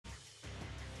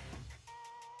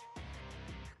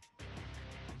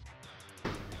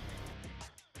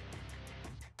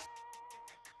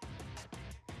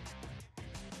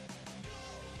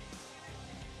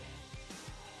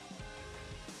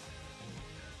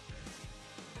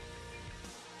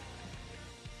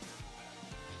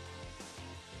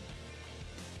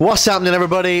What's happening,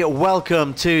 everybody?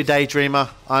 Welcome to Daydreamer.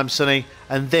 I'm Sonny,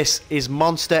 and this is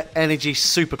Monster Energy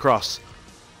Supercross.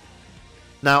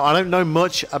 Now, I don't know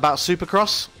much about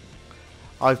Supercross.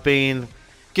 I've been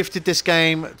gifted this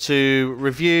game to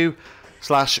review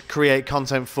 / create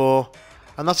content for,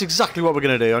 and that's exactly what we're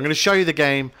going to do. I'm going to show you the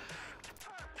game.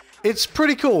 It's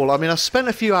pretty cool. I mean, I've spent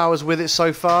a few hours with it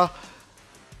so far,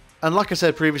 and like I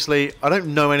said previously, I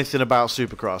don't know anything about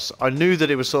Supercross. I knew that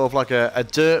it was sort of like a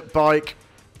dirt bike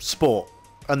sport,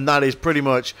 and that is pretty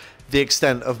much the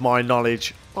extent of my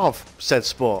knowledge of said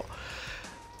sport.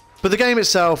 But the game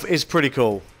itself is pretty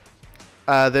cool.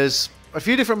 There's a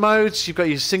few different modes. You've got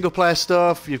your single player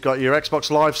stuff, you've got your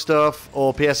Xbox Live stuff,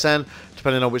 or PSN,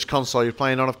 depending on which console you're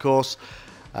playing on, of course.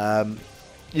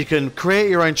 You can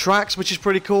create your own tracks, which is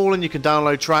pretty cool, and you can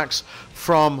download tracks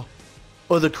from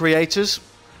other creators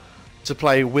to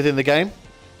play within the game.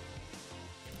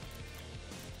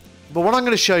 But what I'm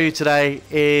going to show you today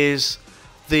is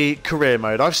the career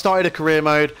mode. I've started a career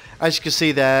mode. As you can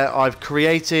see there, I've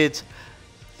created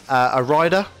a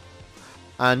rider,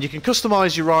 and you can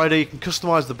customize your rider, you can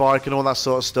customize the bike and all that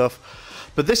sort of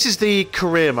stuff. But this is the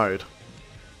career mode.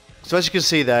 So as you can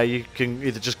see there, you can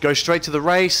either just go straight to the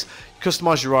race,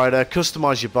 customize your rider,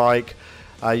 customize your bike.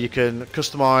 You can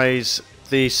customize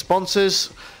the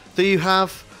sponsors that you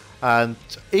have, and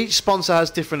each sponsor has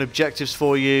different objectives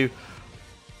for you.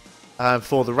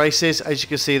 For the races, as you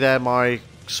can see there, my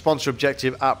sponsor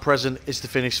objective at present is to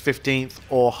finish 15th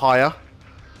or higher.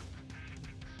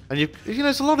 And you know,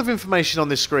 there's a lot of information on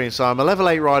this screen. So I'm a level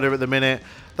 8 rider at the minute.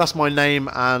 That's my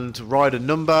name and rider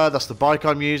number. That's the bike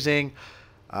I'm using.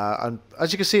 And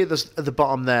as you can see at the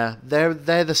bottom there,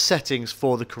 they're the settings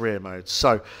for the career mode.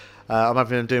 So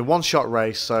I'm doing one-shot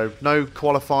race, so no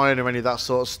qualifying or any of that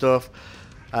sort of stuff.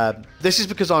 This is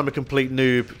because I'm a complete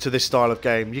noob to this style of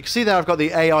game. You can see there I've got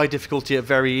the AI difficulty at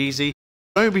very easy.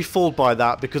 Don't be fooled by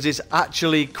that, because it's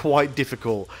actually quite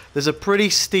difficult. There's a pretty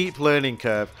steep learning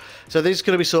curve. So this is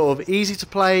going to be sort of easy to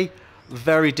play,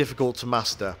 very difficult to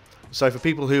master. So for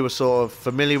people who are sort of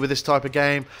familiar with this type of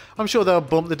game, I'm sure they'll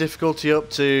bump the difficulty up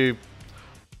to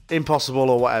impossible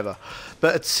or whatever.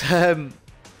 But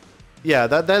yeah,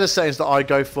 they're the settings that I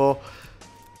go for.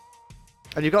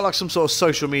 And you've got like some sort of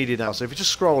social media now. So if you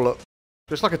just scroll up,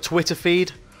 it's like a Twitter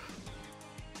feed.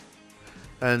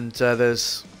 And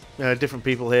there's different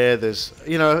people here. There's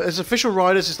there's official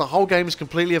riders. The whole game is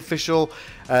completely official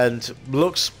and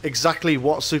looks exactly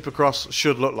what Supercross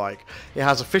should look like. It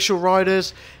has official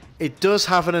riders. It does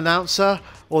have an announcer,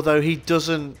 although he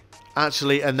doesn't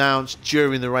actually announce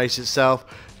during the race itself,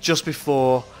 just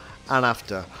before and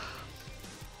after.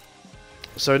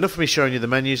 So enough of me showing you the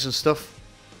menus and stuff.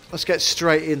 Let's get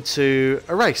straight into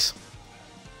a race.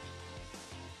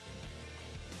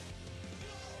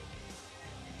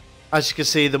 As you can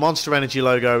see, the Monster Energy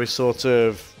logo is sort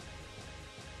of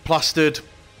plastered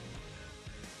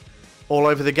all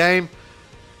over the game,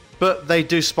 but they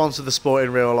do sponsor the sport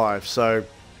in real life, so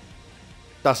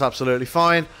that's absolutely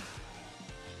fine.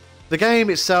 The game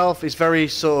itself is very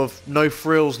sort of no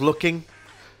frills looking.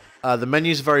 The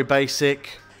menus are very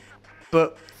basic,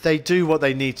 but they do what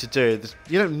they need to do.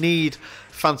 You don't need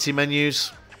fancy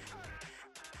menus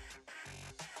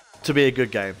to be a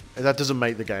good game. That doesn't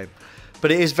make the game.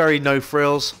 But it is very no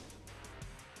frills.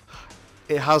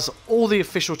 It has all the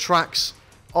official tracks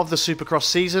of the Supercross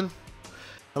season.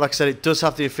 And like I said, it does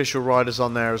have the official riders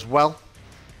on there as well.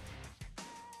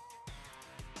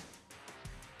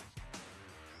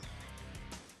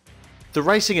 The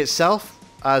racing itself,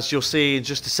 as you'll see in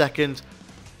just a second,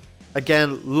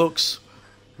 again looks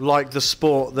like the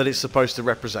sport that it's supposed to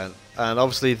represent, and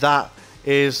obviously that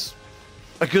is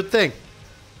a good thing.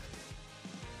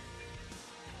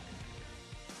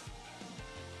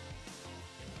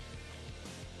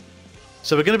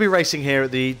 So we're going to be racing here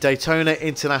at the Daytona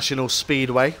International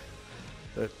Speedway,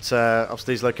 that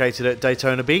obviously is located at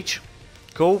Daytona Beach.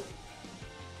 Cool.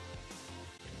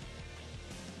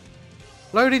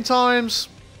 Loading times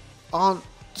aren't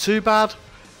too bad,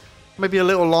 maybe a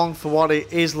little long for what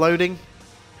it is loading.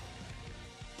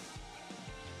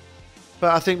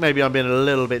 But I think maybe I'm being a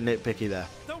little bit nitpicky there.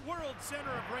 The world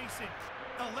center of racing,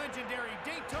 the legendary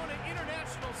Daytona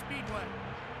International Speedway.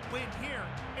 Win here,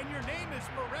 and your name is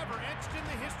forever etched in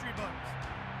the history books.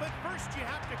 But first you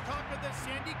have to conquer the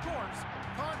sandy course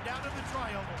carved out of the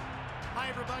tri-oval. Hi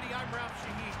everybody, I'm Ralph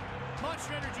Shaheen.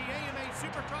 Monster Energy AMA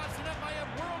Supercross and FIM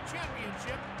World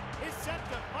Championship is set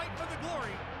to fight for the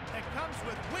glory that comes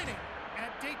with winning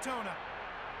at Daytona.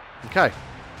 Okay.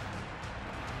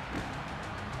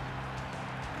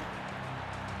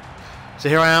 So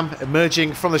here I am,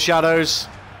 emerging from the shadows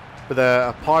with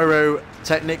a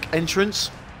pyrotechnic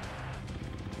entrance.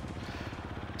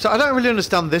 So I don't really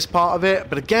understand this part of it,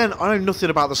 but again, I know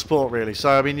nothing about the sport really. So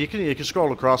I mean, you can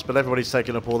scroll across, but everybody's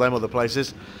taking up all them other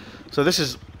places. So this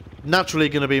is naturally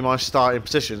going to be my starting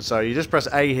position. So you just press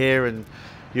A here and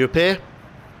you appear.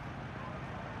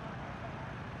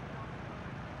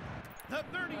 The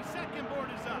 30-second board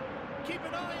is up. Keep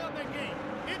an eye on the gate.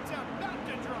 It's about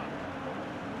to drop.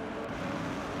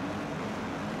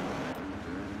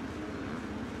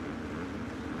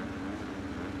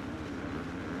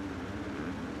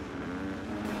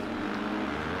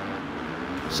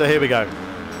 So here we go.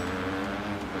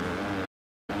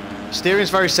 Steering's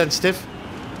very sensitive.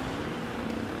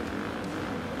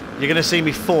 You're going to see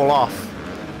me fall off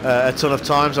a ton of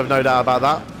times, I've no doubt about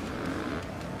that.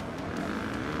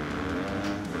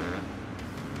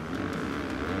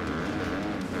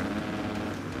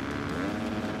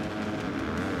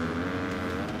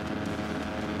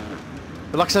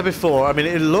 But like I said before, I mean,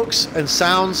 it looks and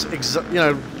sounds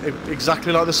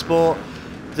exactly like the sport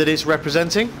that it's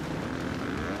representing,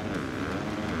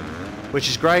 which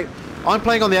is great. I'm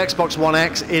playing on the Xbox One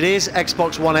X. It is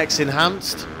Xbox One X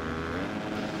enhanced.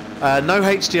 No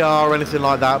HDR or anything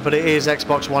like that, but it is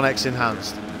Xbox One X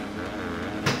enhanced.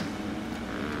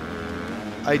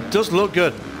 It does look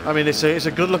good. I mean, it's a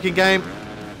good looking game.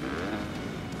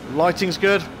 Lighting's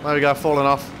good. There we go, falling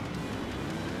off.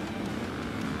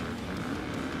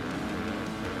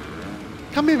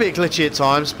 Can be a bit glitchy at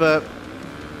times, but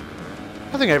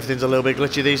I think everything's a little bit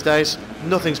glitchy these days.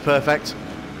 Nothing's perfect.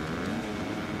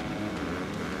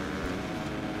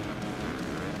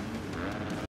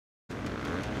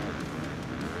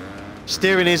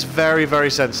 Steering is very,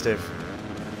 very sensitive.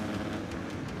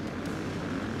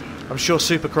 I'm sure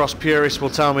Supercross purists will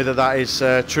tell me that that is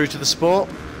true to the sport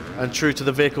and true to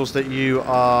the vehicles that you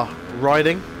are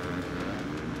riding.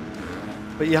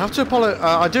 But you have to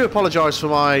I do apologise for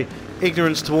my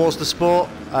ignorance towards the sport.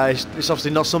 It's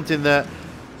obviously not something that,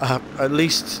 at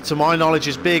least to my knowledge,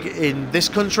 is big in this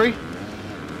country.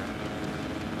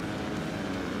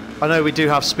 I know we do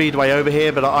have Speedway over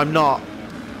here, but I'm not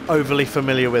overly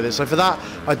familiar with it, so for that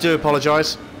I do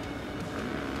apologise.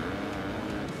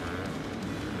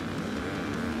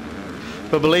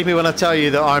 But believe me when I tell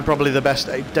you that I'm probably the best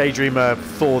daydreamer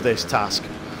for this task.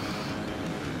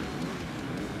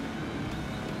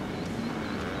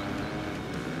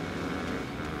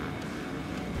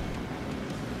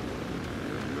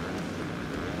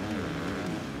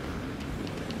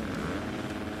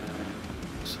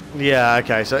 Yeah,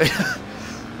 okay, so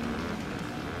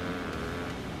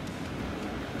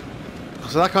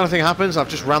so that kind of thing happens. I've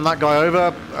just ran that guy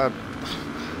over.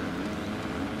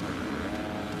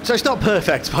 So it's not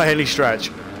perfect by any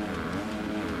stretch.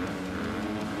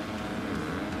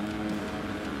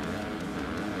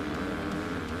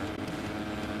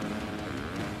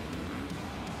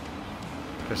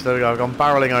 So there we go, I've gone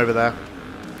barreling over there.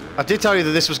 I did tell you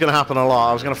that this was going to happen a lot.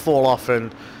 I was going to fall off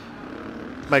and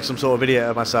make some sort of idiot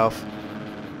of myself.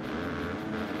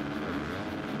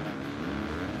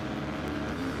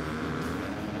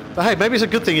 But hey, maybe it's a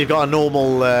good thing you've got a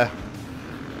normal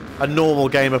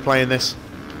gamer playing this.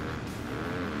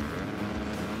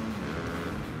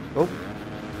 Oh.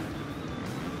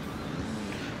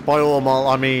 By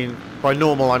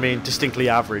normal I mean distinctly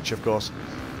average, of course.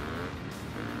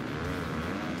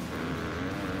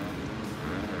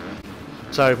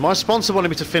 So my sponsor wanted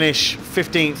me to finish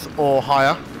 15th or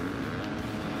higher.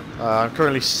 I'm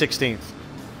currently 16th.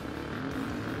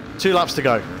 2 laps to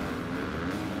go.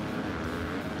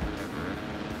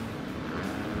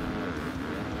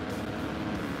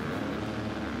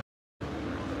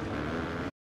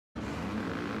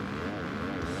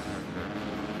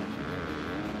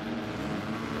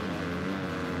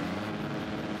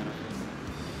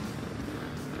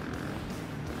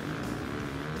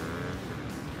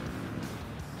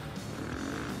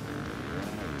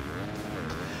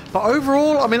 But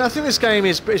overall, I mean, I think this game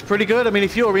is pretty good. I mean,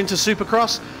 if you're into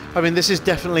Supercross, I mean, this is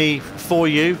definitely for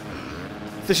you.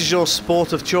 If this is your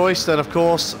sport of choice, then of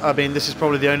course, I mean, this is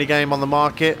probably the only game on the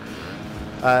market.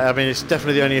 I mean, it's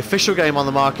definitely the only official game on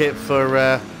the market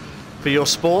for your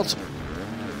sport.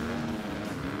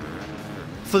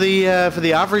 For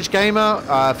the average gamer,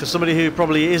 for somebody who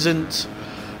probably isn't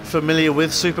familiar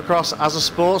with Supercross as a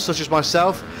sport, such as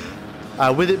myself,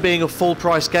 with it being a full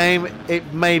price game,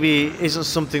 it maybe isn't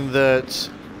something that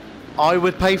I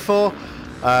would pay for.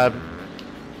 I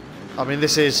mean,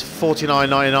 this is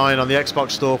 $49.99 on the Xbox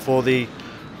store for the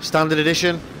standard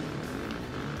edition.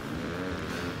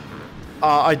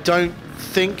 I don't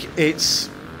think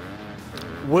it's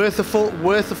worth the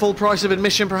full price of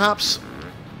admission, perhaps.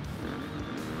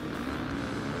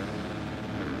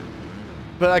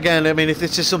 But again, I mean, if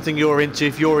this is something you're into,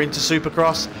 if you're into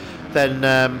Supercross, then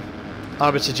I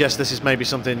would suggest this is maybe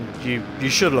something you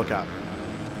should look at.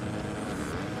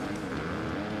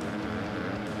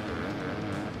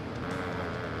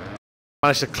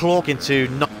 Managed to clock into.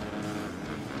 So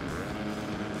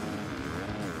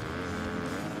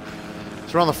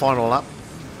we're on the final lap.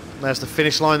 There's the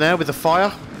finish line there with the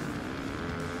fire.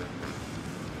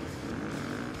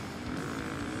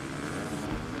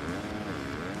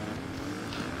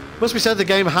 Must be said, the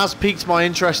game has piqued my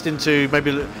interest into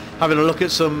maybe having a look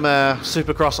at some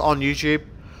Supercross on YouTube.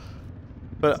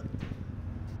 But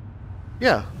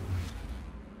yeah.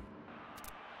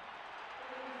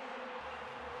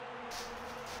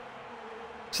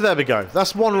 So there we go.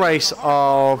 That's one race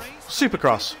of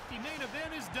Supercross.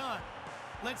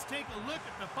 Let's take a look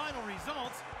at the final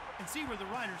results and see where the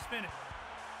riders finish.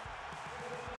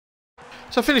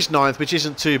 So I finished 9th, which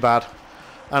isn't too bad.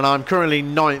 And I'm currently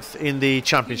 9th in the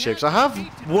championships. I have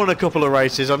won a couple of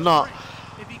races. I'm not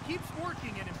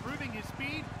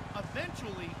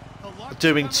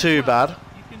doing too bad.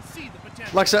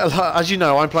 Like I said, as you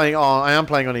know, I am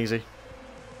playing on easy.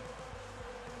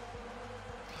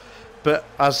 But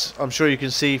as I'm sure you can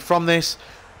see from this,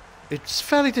 it's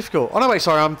fairly difficult. Oh no, wait,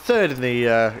 sorry, I'm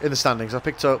 3rd in the standings. I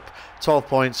picked up 12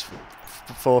 points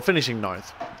for finishing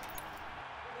 9th.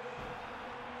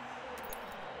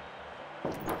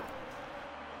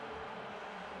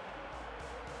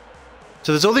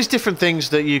 So there's all these different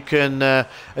things that you can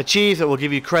achieve that will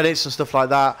give you credits and stuff like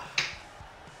that.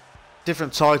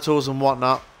 Different titles and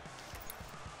whatnot.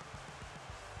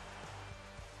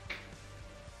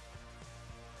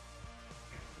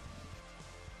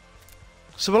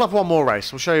 So we'll have one more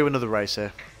race. We'll show you another race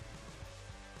here.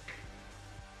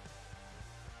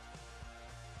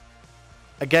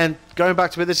 Again, going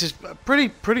back to it, this is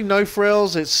pretty no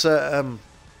frills. It's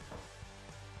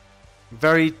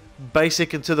very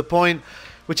basic and to the point,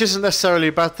 which isn't necessarily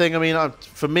a bad thing. I mean,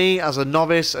 for me, as a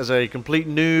novice, as a complete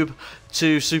noob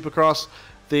to Supercross,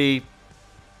 the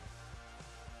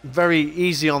very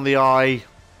easy on the eye,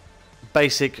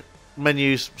 basic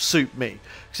menus suit me.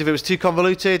 Because if it was too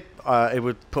convoluted, it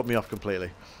would put me off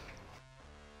completely.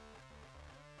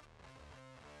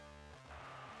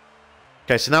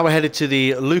 Okay, so now we're headed to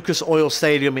the Lucas Oil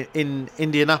Stadium in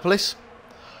Indianapolis.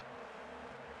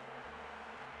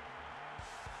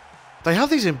 They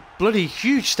have these in bloody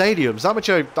huge stadiums. That much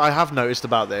I have noticed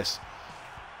about this.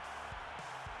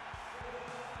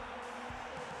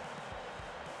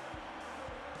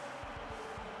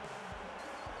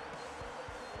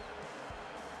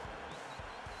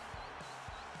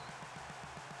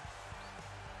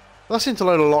 That seemed to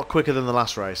load a lot quicker than the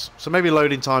last race. So maybe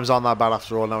loading times aren't that bad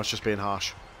after all. Now it's just being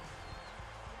harsh.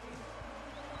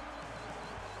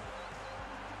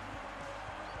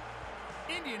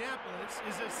 Indianapolis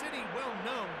is a city well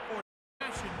known for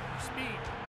passion and speed.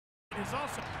 It is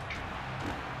also...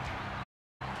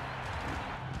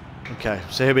 Okay,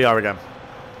 so here we are again.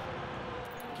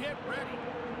 Get ready.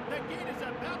 The gate is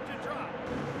about to drop.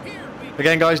 Here we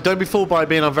Again, guys, don't be fooled by it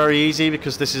being on very easy,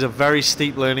 because this is a very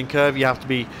steep learning curve. You have to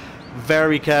be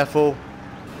very careful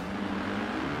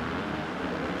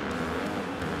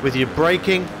with your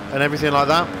braking and everything like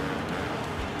that.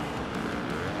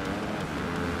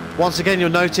 Once again, you'll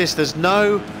notice there's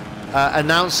no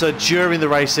announcer during the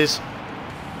races.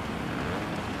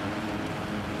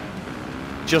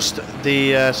 Just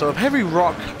the sort of heavy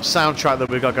rock soundtrack that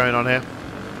we've got going on here.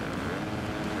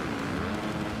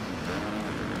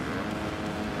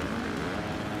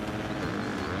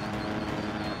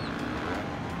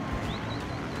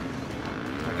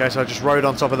 Okay, so I just rode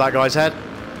on top of that guy's head.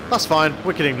 That's fine,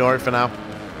 we can ignore it for now.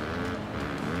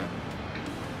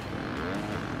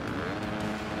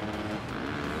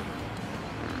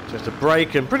 Just to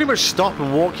brake and pretty much stop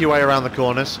and walk your way around the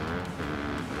corners.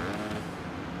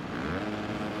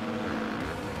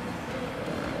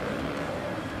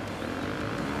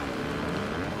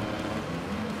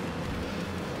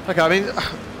 Okay, I mean,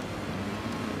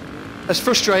 as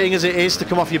frustrating as it is to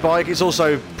come off your bike, it's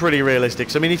also pretty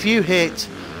realistic. So, I mean, if you hit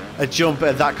a jump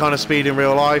at that kind of speed in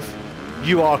real life,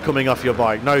 you are coming off your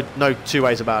bike. No two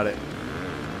ways about it.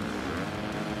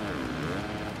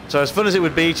 So as fun as it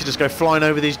would be to just go flying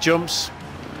over these jumps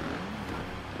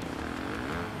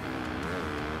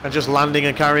and just landing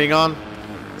and carrying on,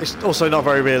 it's also not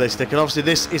very realistic. And obviously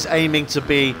this is aiming to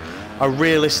be a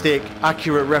realistic,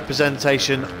 accurate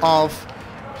representation of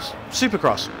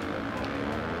Supercross.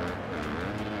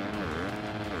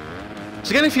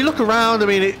 So again, if you look around, I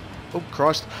mean, oh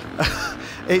Christ,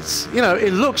 it's, you know,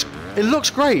 it looks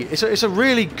great. It's a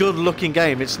really good looking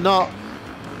game. It's not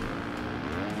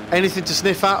anything to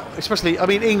sniff at, especially, I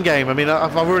mean, in-game. I mean,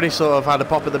 I've already sort of had a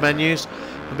pop at the menus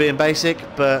for being basic,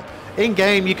 but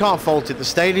in-game, you can't fault it. The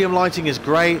stadium lighting is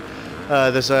great.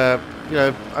 There's a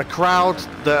crowd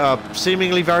that are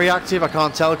seemingly very active. I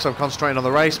can't tell because I'm concentrating on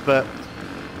the race, but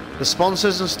the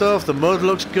sponsors and stuff, the mud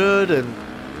looks good, and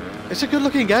it's a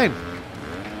good-looking game.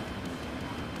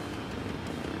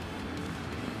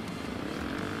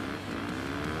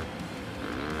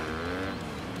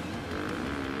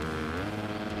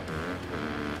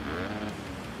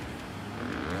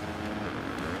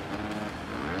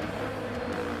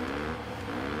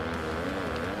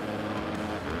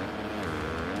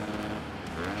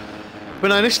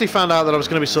 When I initially found out that I was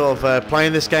going to be sort of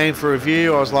playing this game for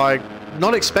review, I was like,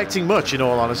 not expecting much, in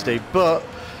all honesty, but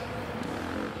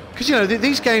because, you know,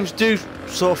 these games do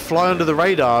sort of fly under the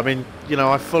radar. I mean, you know,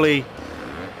 I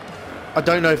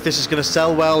don't know if this is going to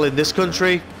sell well in this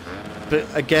country,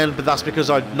 but that's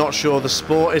because I'm not sure the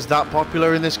sport is that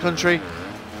popular in this country.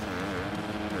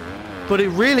 But it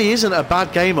really isn't a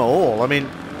bad game at all. I mean,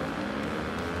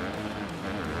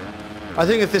 I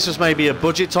think if this was maybe a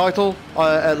budget title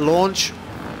at launch,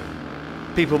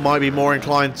 people might be more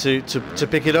inclined to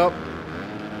pick it up.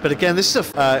 But again, this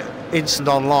is instant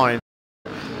online.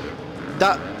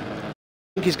 That I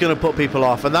think is going to put people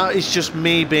off, and that is just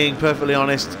me being perfectly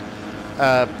honest.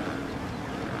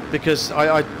 Because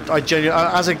I genuinely,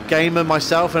 as a gamer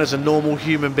myself and as a normal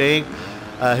human being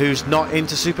who's not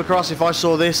into Supercross, if I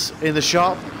saw this in the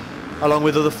shop along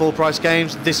with other full price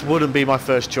games, this wouldn't be my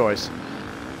first choice.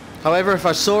 However, if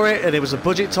I saw it and it was a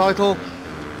budget title,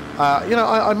 you know,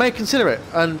 I may consider it.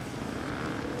 And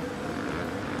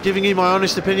giving you my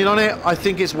honest opinion on it, I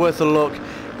think it's worth a look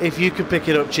if you can pick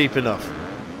it up cheap enough.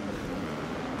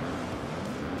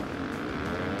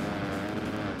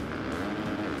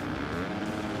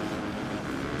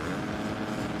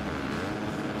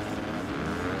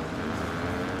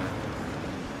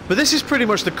 But this is pretty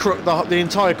much the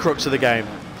entire crux of the game.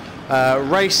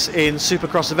 Race in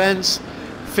Supercross events,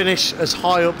 finish as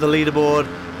high up the leaderboard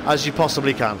as you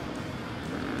possibly can.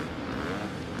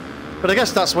 But I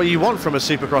guess that's what you want from a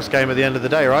Supercross game at the end of the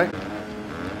day, right?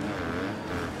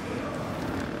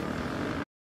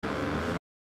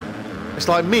 It's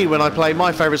like me when I play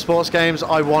my favourite sports games,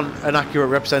 I want an accurate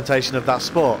representation of that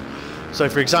sport. So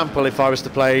for example, if I was to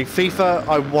play FIFA,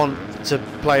 I want to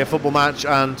play a football match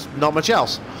and not much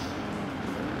else.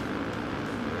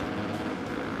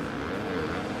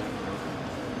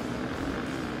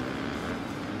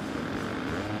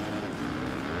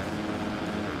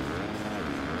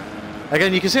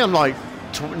 Again, you can see I'm like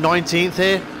 19th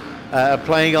here,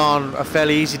 playing on a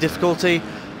fairly easy difficulty.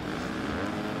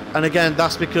 And again,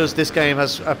 that's because this game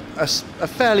has a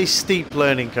fairly steep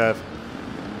learning curve.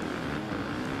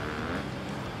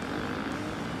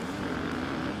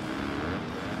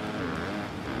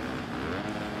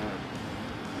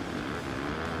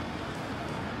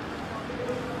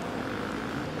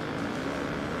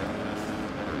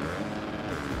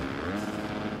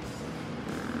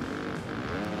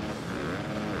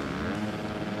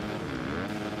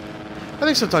 I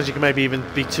think sometimes you can maybe even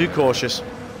be too cautious.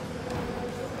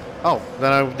 Oh,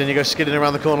 then you go skidding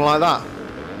around the corner like that.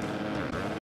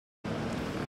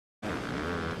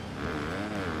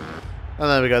 And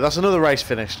there we go, that's another race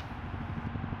finished.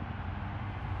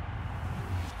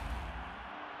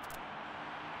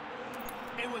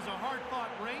 It was a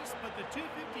hard-fought race, but the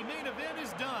 250 main event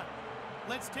is done.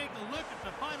 Let's take a look at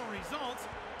the final results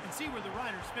and see where the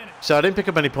riders finished. So I didn't pick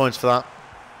up any points for that.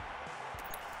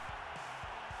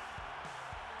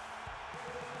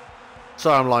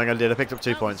 Sorry, I'm lying, I did. I picked up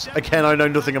 2 points. Again, I know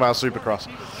nothing about Supercross.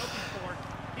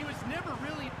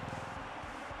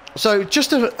 So,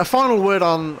 just a final word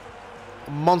on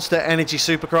Monster Energy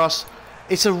Supercross.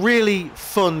 It's a really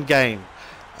fun game.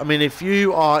 I mean, if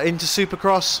you are into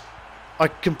Supercross, I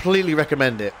completely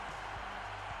recommend it.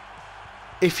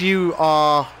 If you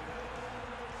are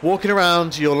walking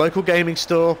around your local gaming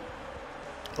store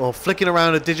or flicking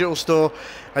around a digital store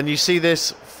and you see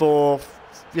this for,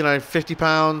 you know,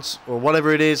 £50 or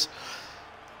whatever it is,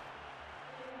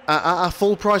 a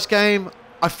full price game,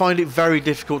 I find it very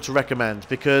difficult to recommend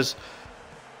because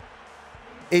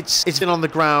it's been on the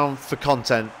ground for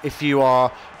content if you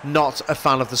are not a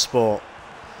fan of the sport.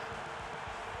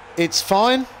 It's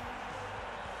fine,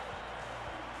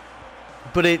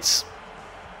 but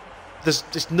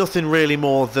there's nothing really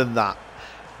more than that.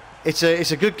 It's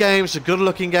a good game, it's a good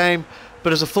looking game,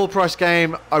 but as a full price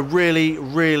game, I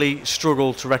really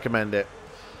struggle to recommend it.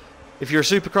 If you're a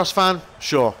Supercross fan,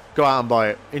 sure, go out and buy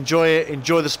it. Enjoy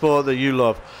the sport that you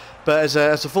love. But as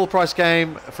a full price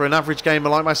game, for an average gamer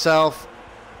like myself,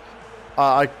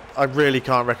 I really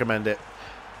can't recommend it.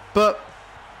 But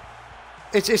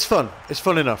it's fun. It's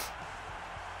fun enough.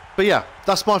 But yeah,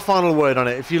 that's my final word on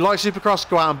it. If you like Supercross,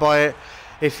 go out and buy it.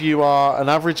 If you are an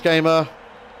average gamer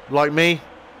like me,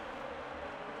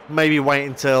 maybe wait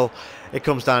until it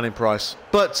comes down in price.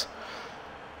 But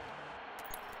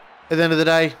at the end of the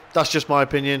day, that's just my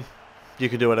opinion. You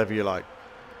can do whatever you like.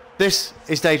 This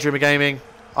is Daydreamer Gaming.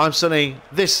 I'm Sonny.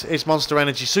 This is Monster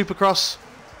Energy Supercross.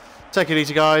 Take it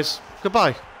easy, guys.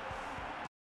 Goodbye.